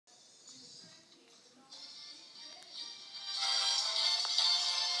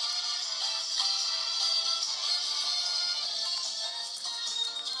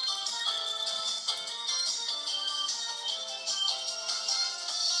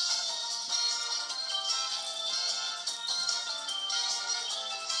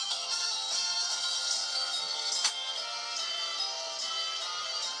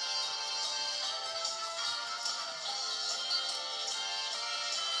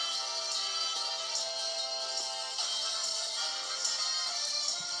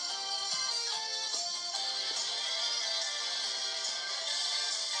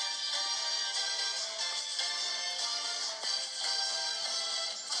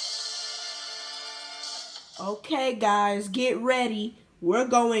Okay, guys, get ready. We're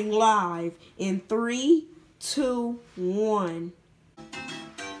going live in 3, 2, 1.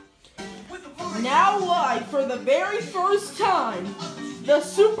 Now live for the very first time, the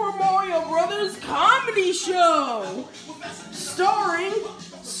Super Mario Brothers comedy show, starring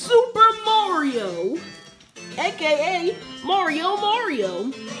Super Mario, aka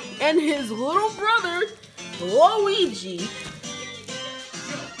Mario, and his little brother, Luigi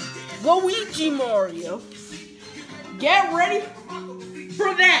Mario. Get ready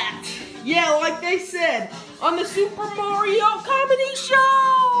for that. Yeah, like they said, on the Super Mario Comedy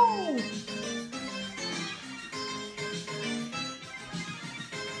Show.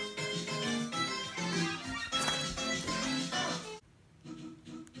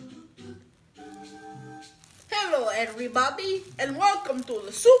 Hello everybody, and welcome to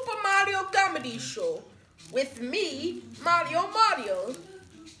the Super Mario Comedy Show. With me, Mario.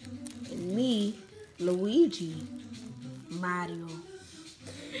 And me, Luigi Mario.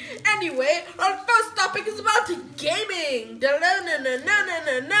 Anyway, our first topic is about gaming. Nintendo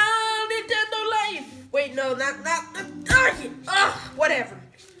Life. Wait, no, not. Whatever.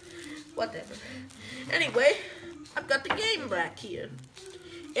 Anyway, I've got the game back here.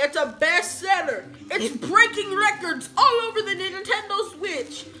 It's a bestseller. It's breaking records all over the Nintendo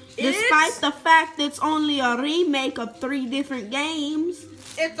Switch. Despite the fact it's only a remake of 3 different games.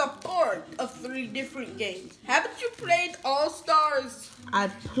 It's a port of 3 different games. Haven't you played All-Stars?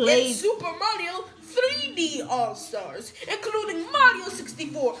 I've played... It's Super Mario 3D All-Stars, including Mario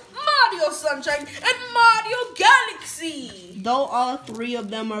 64, Mario Sunshine, and Mario Galaxy. Though all 3 of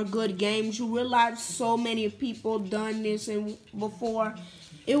them are good games, you realize so many people done this before.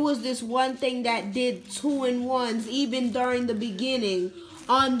 It was this one thing that did 2-in-1s even during the beginning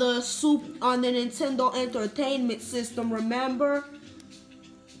on the Nintendo Entertainment System, remember?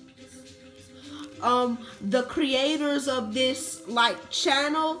 The creators of this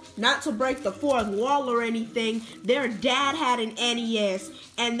channel, not to break the fourth wall or anything, their dad had an NES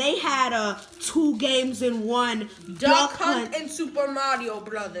and they had a 2 games in 1 Duck Hunt and Super Mario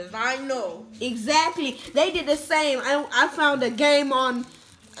Brothers. I know. Exactly. They did the same. I found a game on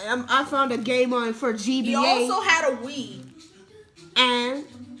for GBA. He also had a Wii. And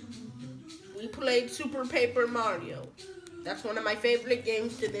we played Super Paper Mario. That's one of my favorite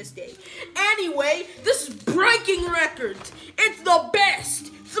games to this day. Anyway, this is breaking records. It's the best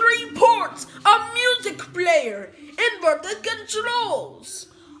 3 ports, a music player, inverted controls.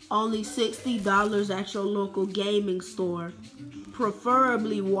 Only $60 at your local gaming store,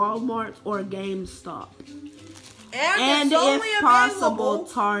 preferably Walmart or GameStop. And if possible,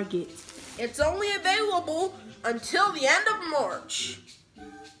 Target. It's only available until the end of March.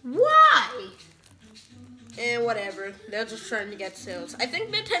 Why? And whatever, they're just trying to get sales. I think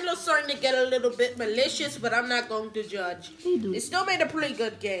Nintendo's starting to get a little bit malicious, but I'm not going to judge. They still made a pretty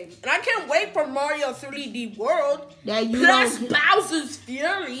good game. And I can't wait for Mario 3D World. Plus Bowser's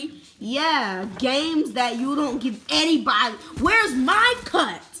Fury. Yeah, games that you don't give anybody. Where's my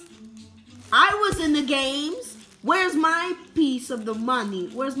cut? I was in the games. Where's my piece of the money?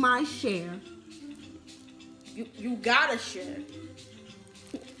 Where's my share? You gotta share.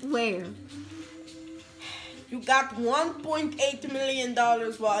 Where? You got $1.8 million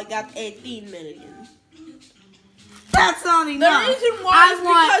while I got $18 million. That's not enough. The reason why is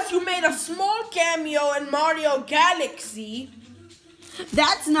because you made a small cameo in Mario Galaxy.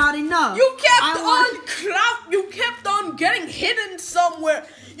 That's not enough. You kept on getting hidden somewhere.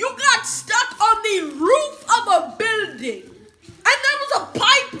 You got stuck on the roof of a building. And there was a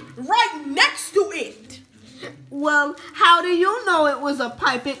pipe right next to it. Well, how do you know it was a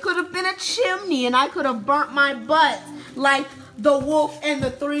pipe? It could have been a chimney and I could have burnt my butt like the wolf and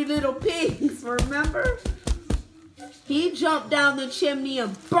the 3 little pigs, remember? He jumped down the chimney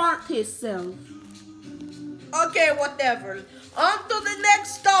and burnt himself. Okay, whatever. On to the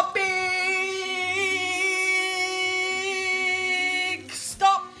next topic.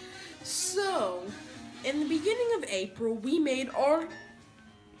 Stop. So, in the beginning of April, we made our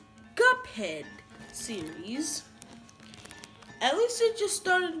Cuphead series. At least it just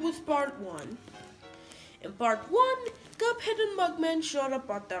started with part 1. In part 1, Cuphead and Mugman showed up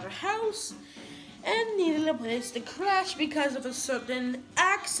at their house and needed a place to crash because of a certain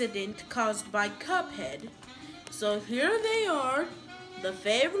accident caused by Cuphead. So here they are, the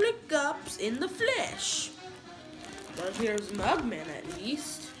favorite Cups in the flesh. But here's Mugman at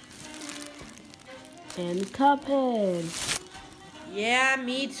least. And Cuphead. Yeah,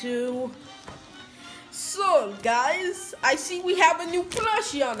 me too. So, guys, I see we have a new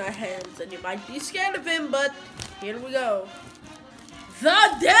plushie on our hands, and you might be scared of him, but here we go. The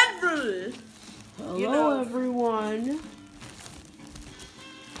Devil! Hello, everyone.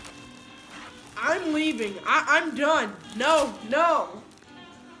 I'm leaving. I'm done. No.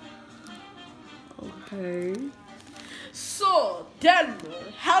 Okay. So, Denver,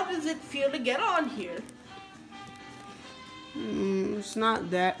 how does it feel to get on here? It's not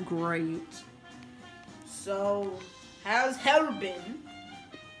that great. So, how's hell been?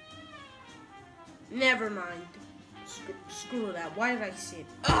 Never mind. Screw that. Why did I say it?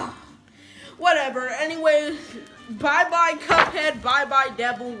 Ugh. Whatever. Anyway, bye-bye Cuphead, bye-bye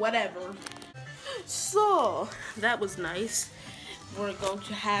Devil, whatever. So, that was nice. We're going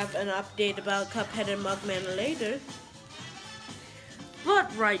to have an update about Cuphead and Mugman later.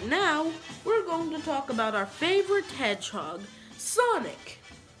 But right now, we're going to talk about our favorite hedgehog, Sonic.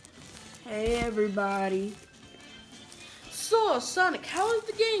 Hey, everybody. So, Sonic, how have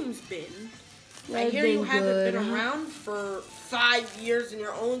the games been? I hear you haven't been around for 5 years and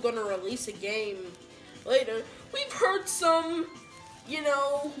you're only going to release a game later. We've heard some,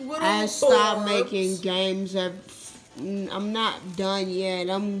 little I stopped blurbs. making games. I'm not done yet.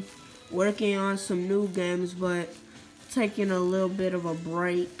 I'm working on some new games, but taking a little bit of a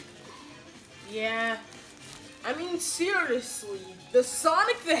break. Yeah. I mean, seriously, the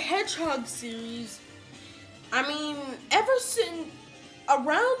Sonic the Hedgehog series, ever since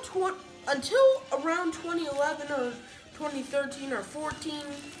until around 2011 or 2013 or 14,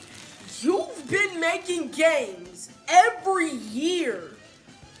 you've been making games every year.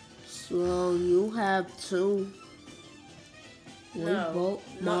 So you have two. No,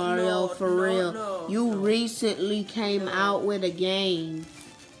 Mario, for real. No, you recently came out with a game.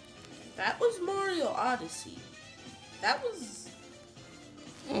 That was Mario Odyssey. That was...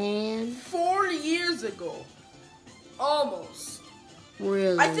 And? 4 years ago. Almost.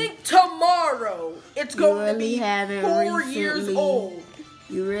 Really? I think tomorrow it's going to be 4 years old.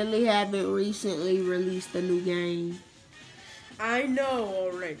 You really haven't recently released a new game. I know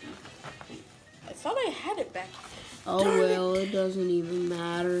already. I thought I had it back. Oh, well, it doesn't even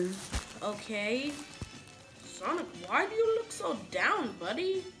matter. Okay. Sonic, why do you look so down,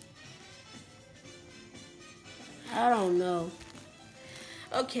 buddy? I don't know.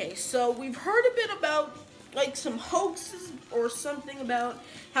 Okay, so we've heard a bit about, some hoaxes or something about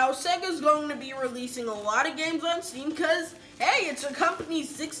how Sega's going to be releasing a lot of games on Steam because, hey, it's your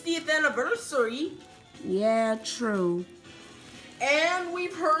company's 60th anniversary. Yeah, true. And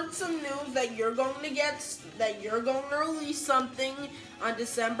we've heard some news that you're going to release something on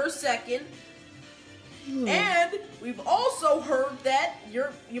December 2nd. And we've also heard that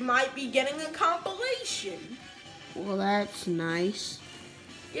you might be getting a compilation. Well, that's nice.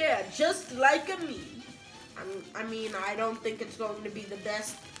 Yeah, just like me. I don't think it's going to be the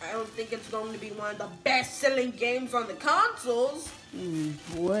best. I don't think it's going to be one of the best-selling games on the consoles.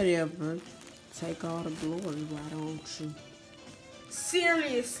 Whatever. Take all the glory, why don't you?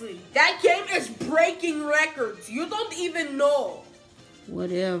 Seriously, that game is breaking records. You don't even know.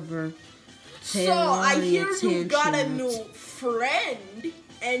 Whatever. So, I hear you got a new friend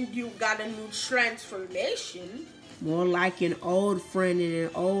and you got a new transformation. More like an old friend and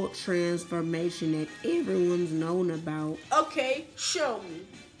an old transformation that everyone's known about. Okay, show me.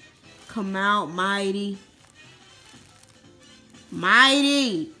 Come out, Mighty.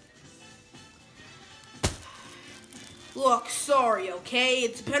 Mighty! Look, sorry, okay?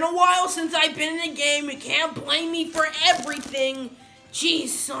 It's been a while since I've been in a game. You can't blame me for everything. Jeez,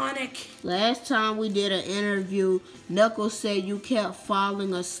 Sonic. Last time we did an interview, Knuckles said you kept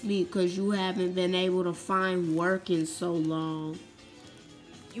falling asleep because you haven't been able to find work in so long.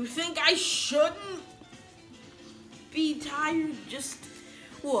 You think I shouldn't be tired? Just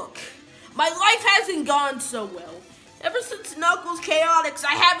look, my life hasn't gone so well. Ever since Knuckles Chaotix,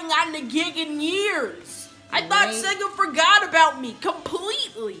 I haven't gotten a gig in years. I thought Sega forgot about me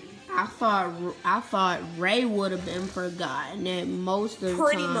completely. I thought Ray would have been forgotten at most of the time.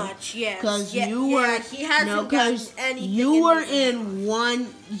 Pretty much, yes. Because he hasn't gotten anything. You were in one.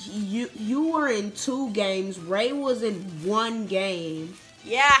 You were in two games. Ray was in one game.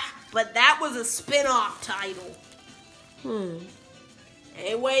 Yeah, but that was a spin-off title.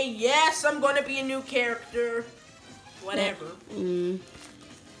 Anyway, yes, I'm going to be a new character. Whatever. And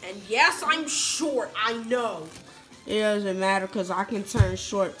yes, I'm short. I know. It doesn't matter because I can turn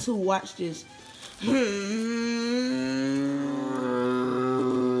short too. Watch this. Ooh,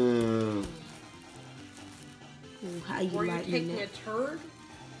 how you were you like taking that? a turd?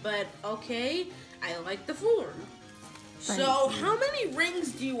 But okay, I like the form. Thank So, you. how many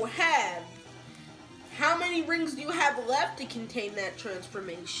rings do you have? How many rings do you have left to contain that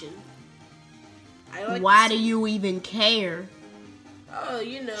transformation? Why do you even care? Oh,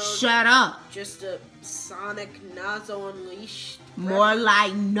 you know. Shut up. Just a Sonic Nazo Unleashed. More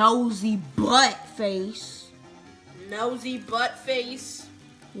like nosy butt face. Nosy butt face.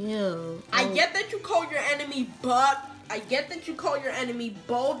 Ew. I get that you call your enemy butt. I get that you call your enemy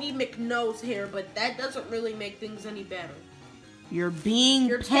Baldy McNose here, but that doesn't really make things any better. You're being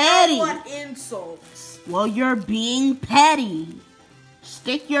You're petty. terrible at insults. Well, you're being petty.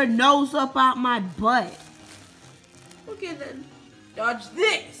 Stick your nose up out my butt. Okay then. Dodge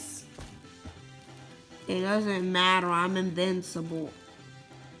this. It doesn't matter. I'm invincible.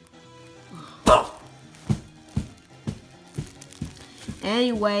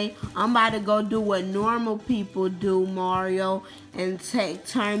 Anyway, I'm about to go do what normal people do, Mario, and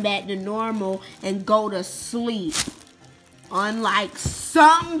turn back to normal and go to sleep. Unlike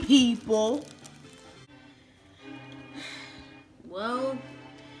some people. Well,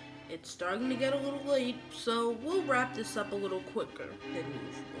 it's starting to get a little late, so we'll wrap this up a little quicker than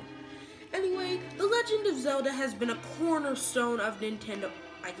usual. Anyway, The Legend of Zelda has been a cornerstone of Nintendo.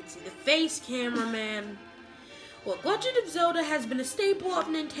 I can see the face, cameraman. Well, Legend of Zelda has been a staple of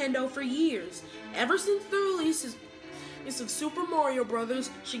Nintendo for years. Ever since the release of Super Mario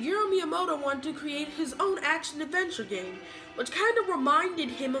Bros., Shigeru Miyamoto wanted to create his own action-adventure game, which kind of reminded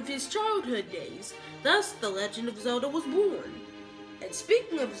him of his childhood days. Thus, The Legend of Zelda was born. And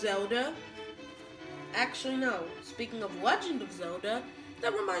speaking of Zelda, speaking of Legend of Zelda,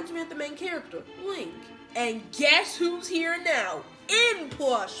 that reminds me of the main character, Link. And guess who's here now, in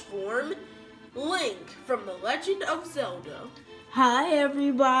plush form? Link from The Legend of Zelda. Hi,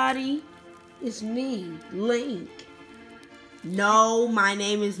 everybody. It's me, Link. No, my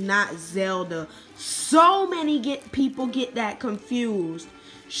name is not Zelda. So many people get that confused.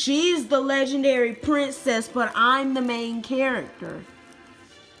 She's the legendary princess, but I'm the main character.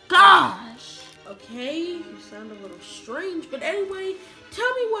 Gosh. Okay, you sound a little strange, but anyway,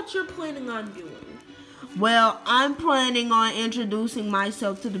 tell me what you're planning on doing. Well, I'm planning on introducing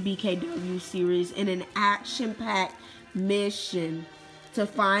myself to the BKW series in an action-packed mission to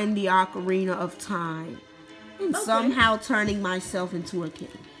find the Ocarina of Time. And somehow turning myself into a king.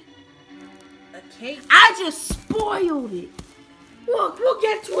 A cake? I just spoiled it. Look, we'll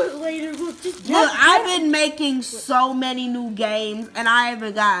get to it later. Look, I've been making so many new games, and I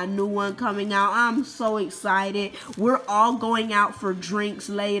haven't got a new one coming out. I'm so excited. We're all going out for drinks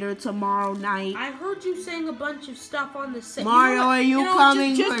later tomorrow night. I heard you saying a bunch of stuff on the set. Mario, are you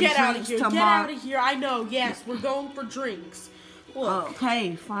coming just for get out of drinks here. tomorrow? Get out of here. I know. Yes, we're going for drinks. Look,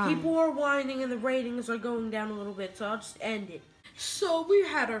 okay, fine. People are whining and the ratings are going down a little bit, so I'll just end it. So we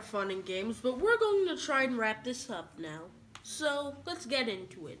had our fun and games, but we're going to try and wrap this up now. So let's get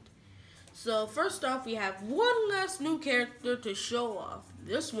into it. So first off, we have one last new character to show off.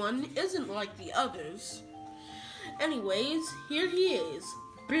 This one isn't like the others. Anyways, here he is,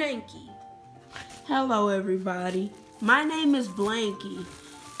 Blanky. Hello, everybody. My name is Blanky.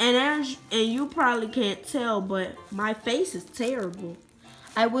 And you probably can't tell, but my face is terrible.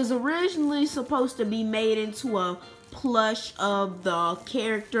 I was originally supposed to be made into a plush of the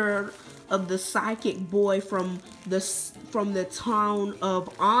character of the psychic boy from the town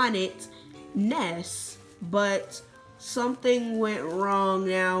of Onit, Ness. But something went wrong.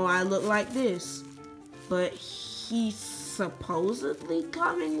 Now I look like this. But he's supposedly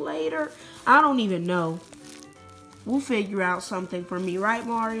coming later. I don't even know. We'll figure out something for me, right,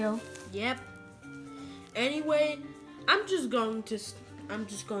 Mario? Yep. Anyway, I'm just going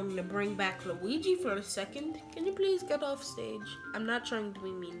to bring back Luigi for a second. Can you please get off stage? I'm not trying to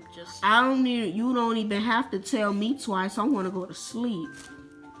be mean, just... You don't even have to tell me twice. I want to go to sleep.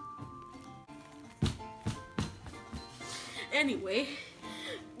 Anyway,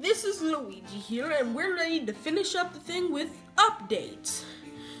 this is Luigi here, and we're ready to finish up the thing with updates.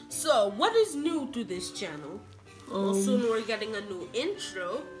 So, what is new to this channel? Well, soon we're getting a new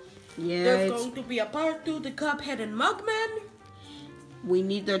intro. Yeah, There's going to be a part 2 to Cuphead and Mugman. We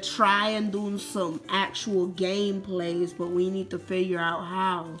need to try and do some actual gameplays, but we need to figure out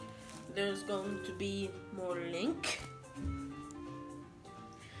how. There's going to be more Link.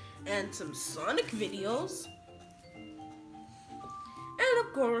 And some Sonic videos. And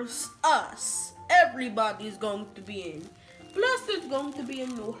of course, us. Everybody's going to be in. Plus, there's going to be a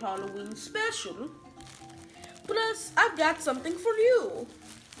new Halloween special. Plus, I've got something for you.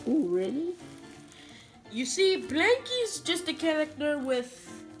 Ooh, really? You see, Blanky's just a character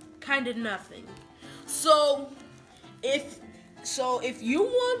with kind of nothing. So if you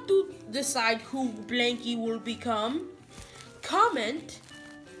want to decide who Blanky will become, comment,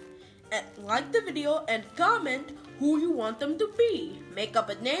 like the video, and comment who you want them to be. Make up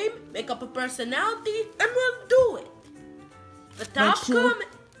a name, make up a personality, and we'll do it.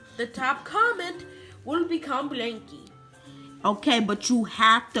 The top comment will become Blanky. Okay, but you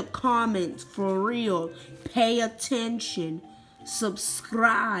have to comment for real. Pay attention.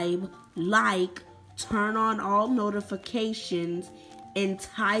 Subscribe, like, turn on all notifications, and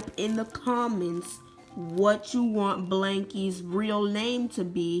type in the comments what you want Blanky's real name to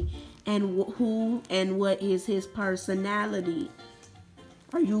be and who and what is his personality.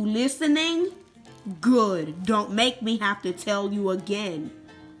 Are you listening? Good. Don't make me have to tell you again.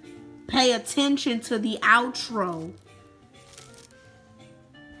 Pay attention to the outro.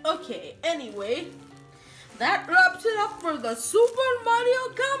 Okay, anyway, that wraps it up for the Super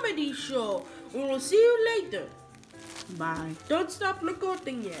Mario Comedy Show. We will see you later. Bye. Don't stop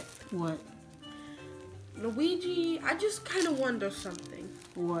recording yet. What? Luigi, I just kind of wonder something.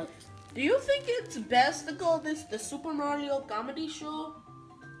 What? Do you think it's best to call this the Super Mario Comedy Show?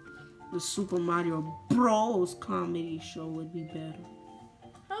 The Super Mario Bros. Comedy Show would be better.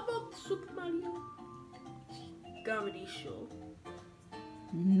 How about the Super Mario Comedy Show?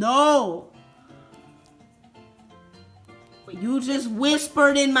 No! You just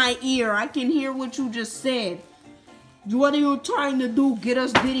whispered in my ear. I can hear what you just said. What are you trying to do? Get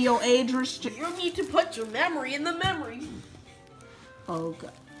us video age restricted? You need to put your memory in the memory. Okay.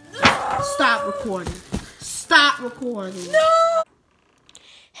 Stop recording. Stop recording. No!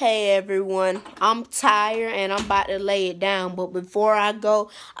 Hey everyone, I'm tired and I'm about to lay it down, but before I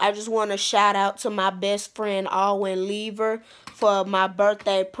go, I just want to shout out to my best friend Alwyn Lever for my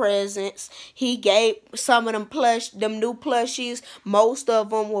birthday presents. He gave some of them new plushies. Most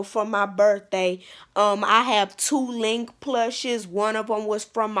of them were for my birthday. I have 2 Link plushes. One of them was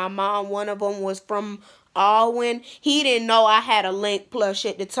from my mom, one of them was from Alwyn. He didn't know I had a Link plush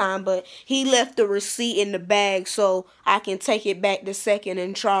at the time, but he left the receipt in the bag so I can take it back to Second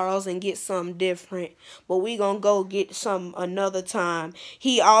and Charles and get something different. But we gonna go get some another time.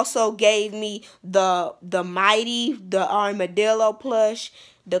 He also gave me the Armadillo plush,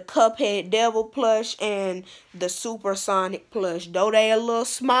 the Cuphead Devil plush, and the Supersonic plush. Though they a little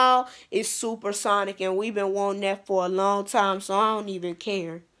small, it's Supersonic, and we've been wanting that for a long time, so I don't even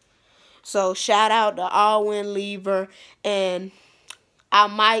care. So shout out to Alwyn Lever, and I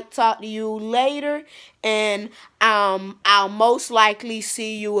might talk to you later, and I'll most likely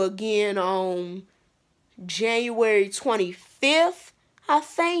see you again on January 25th, I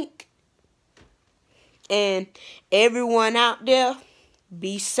think. And everyone out there,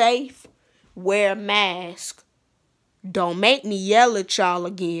 be safe, wear a mask. Don't make me yell at y'all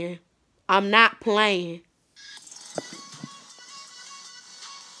again. I'm not playing.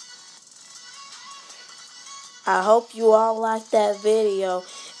 I hope you all liked that video.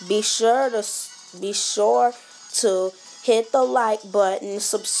 Be sure to hit the like button,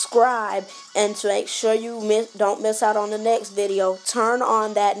 subscribe, and to make sure you don't miss out on the next video, turn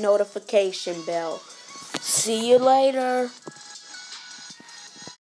on that notification bell. See you later.